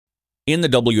In the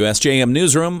WSJM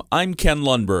newsroom, I'm Ken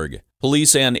Lundberg.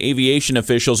 Police and aviation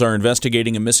officials are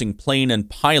investigating a missing plane and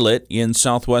pilot in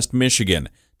southwest Michigan.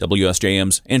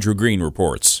 WSJM's Andrew Green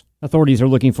reports. Authorities are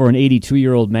looking for an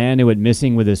 82-year-old man who went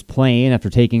missing with his plane after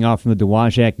taking off from the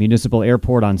Dowagiac Municipal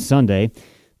Airport on Sunday.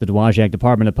 The Dowagiac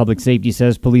Department of Public Safety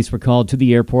says police were called to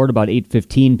the airport about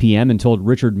 8:15 p.m. and told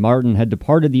Richard Martin had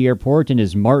departed the airport in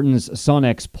his Martin's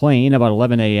Sonex plane about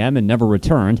 11 a.m. and never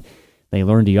returned. They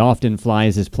learned he often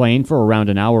flies his plane for around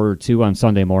an hour or two on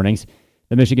Sunday mornings.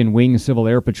 The Michigan Wing Civil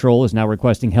Air Patrol is now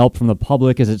requesting help from the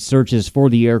public as it searches for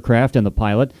the aircraft and the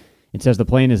pilot. It says the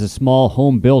plane is a small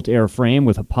home-built airframe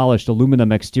with a polished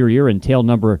aluminum exterior and tail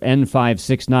number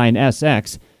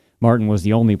N569SX. Martin was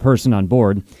the only person on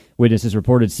board. Witnesses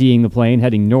reported seeing the plane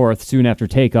heading north soon after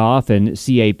takeoff, and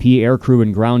CAP aircrew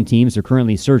and ground teams are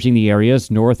currently searching the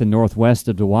areas north and northwest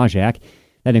of Dowagiac.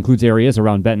 That includes areas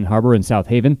around Benton Harbor and South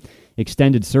Haven.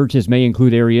 Extended searches may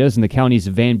include areas in the counties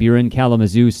of Van Buren,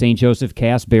 Kalamazoo, St. Joseph,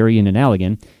 Cass, Berrien, and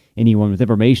Allegan. Anyone with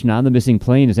information on the missing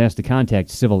plane is asked to contact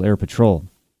Civil Air Patrol.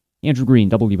 Andrew Green,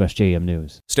 WSJM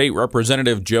News. State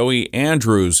Representative Joey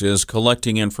Andrews is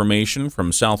collecting information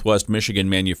from Southwest Michigan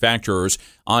manufacturers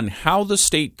on how the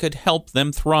state could help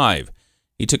them thrive.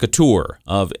 He took a tour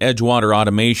of Edgewater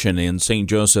Automation in St.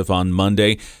 Joseph on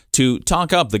Monday to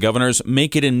talk up the governor's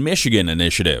Make It in Michigan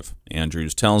initiative.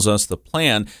 Andrews tells us the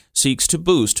plan seeks to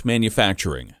boost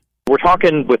manufacturing. We're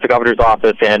talking with the governor's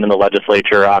office and in the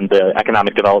legislature on the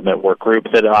economic development work group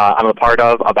that I'm a part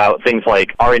of about things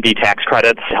like R&D tax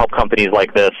credits to help companies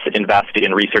like this invest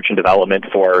in research and development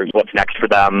for what's next for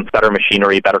them, better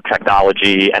machinery, better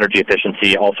technology, energy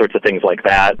efficiency, all sorts of things like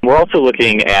that. We're also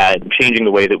looking at changing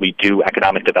the way that we do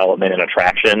economic development and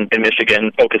attraction in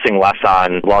Michigan, focusing less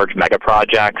on large mega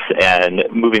projects and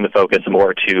moving the focus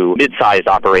more to mid-sized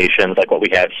operations like what we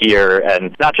have here,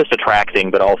 and not just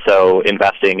attracting but also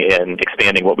investing in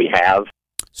expanding what we have.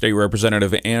 State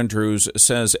Representative Andrews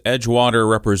says Edgewater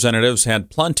representatives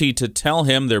had plenty to tell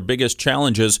him. Their biggest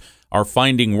challenges are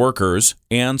finding workers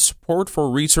and support for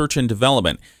research and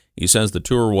development. He says the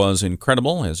tour was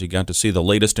incredible as he got to see the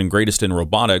latest and greatest in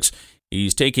robotics.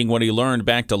 He's taking what he learned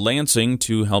back to Lansing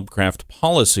to help craft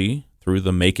policy through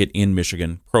the Make It in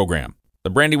Michigan program. The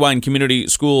Brandywine Community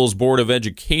Schools Board of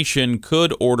Education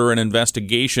could order an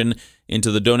investigation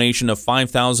into the donation of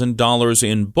 $5,000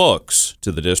 in books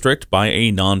to the district by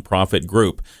a nonprofit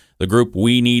group. The group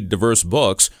We Need Diverse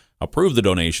Books approved the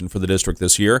donation for the district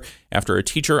this year after a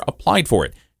teacher applied for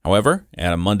it. However,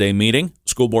 at a Monday meeting,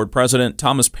 School Board President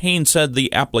Thomas Payne said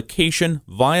the application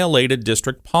violated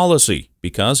district policy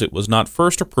because it was not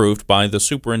first approved by the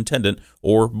superintendent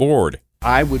or board.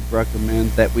 I would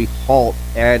recommend that we halt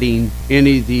adding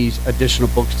any of these additional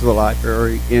books to the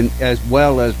library, and as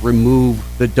well as remove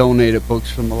the donated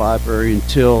books from the library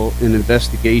until an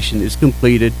investigation is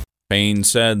completed. Payne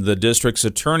said the district's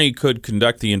attorney could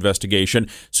conduct the investigation.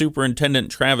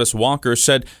 Superintendent Travis Walker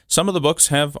said some of the books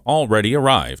have already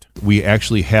arrived. We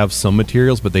actually have some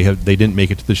materials, but they didn't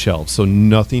make it to the shelves. So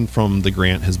nothing from the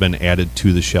grant has been added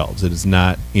to the shelves. It is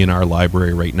not in our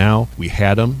library right now. We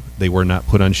had them. They were not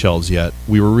put on shelves yet.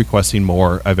 We were requesting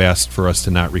more. I've asked for us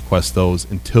to not request those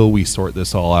until we sort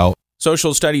this all out.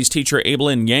 Social studies teacher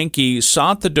Ablin Yankee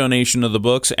sought the donation of the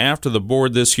books after the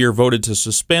board this year voted to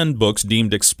suspend books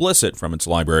deemed explicit from its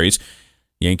libraries.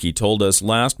 Yankee told us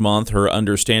last month her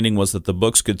understanding was that the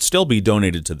books could still be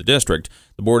donated to the district.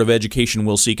 The Board of Education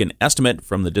will seek an estimate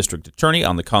from the district attorney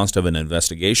on the cost of an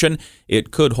investigation.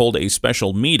 It could hold a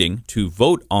special meeting to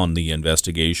vote on the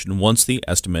investigation once the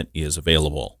estimate is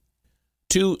available.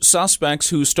 2 suspects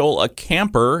who stole a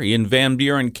camper in Van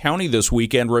Buren County this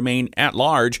weekend remain at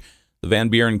large. The Van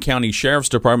Buren County Sheriff's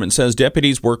Department says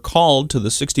deputies were called to the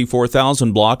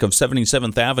 64,000 block of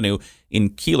 77th Avenue in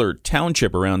Keeler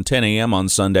Township around 10 a.m. on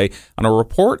Sunday on a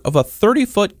report of a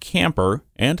 30-foot camper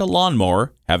and a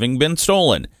lawnmower having been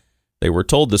stolen. They were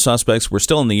told the suspects were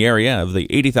still in the area of the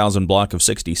 80,000 block of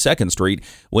 62nd Street.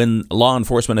 When law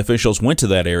enforcement officials went to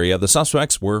that area, the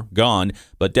suspects were gone,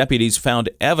 but deputies found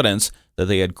evidence that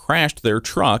they had crashed their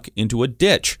truck into a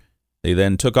ditch. They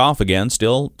then took off again,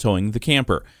 still towing the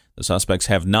camper. The suspects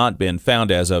have not been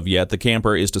found as of yet. The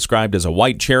camper is described as a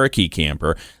white Cherokee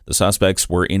camper. The suspects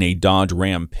were in a Dodge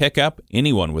Ram pickup.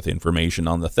 Anyone with information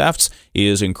on the thefts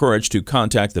is encouraged to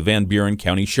contact the Van Buren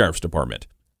County Sheriff's Department.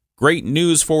 Great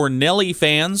news for Nelly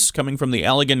fans coming from the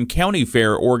Allegan County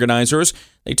Fair organizers.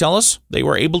 They tell us they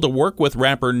were able to work with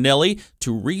rapper Nelly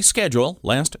to reschedule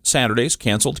last Saturday's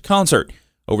canceled concert.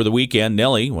 Over the weekend,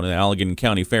 Nelly, one of the Allegan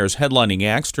County Fair's headlining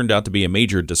acts, turned out to be a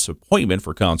major disappointment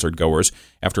for concert goers.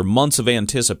 After months of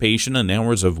anticipation and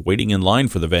hours of waiting in line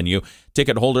for the venue,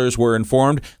 ticket holders were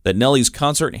informed that Nelly's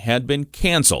concert had been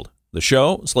canceled. The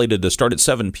show, slated to start at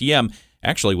 7 p.m.,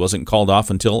 actually wasn't called off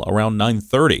until around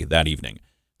 9:30 that evening.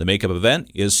 The makeup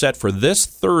event is set for this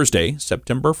Thursday,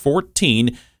 September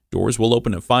 14. Doors will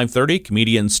open at 5:30.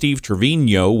 Comedian Steve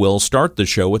Trevino will start the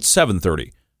show at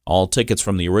 7:30. All tickets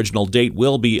from the original date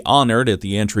will be honored at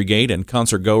the entry gate, and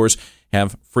concert goers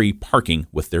have free parking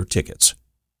with their tickets.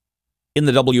 In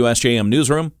the WSJM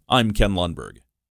newsroom, I'm Ken Lundberg.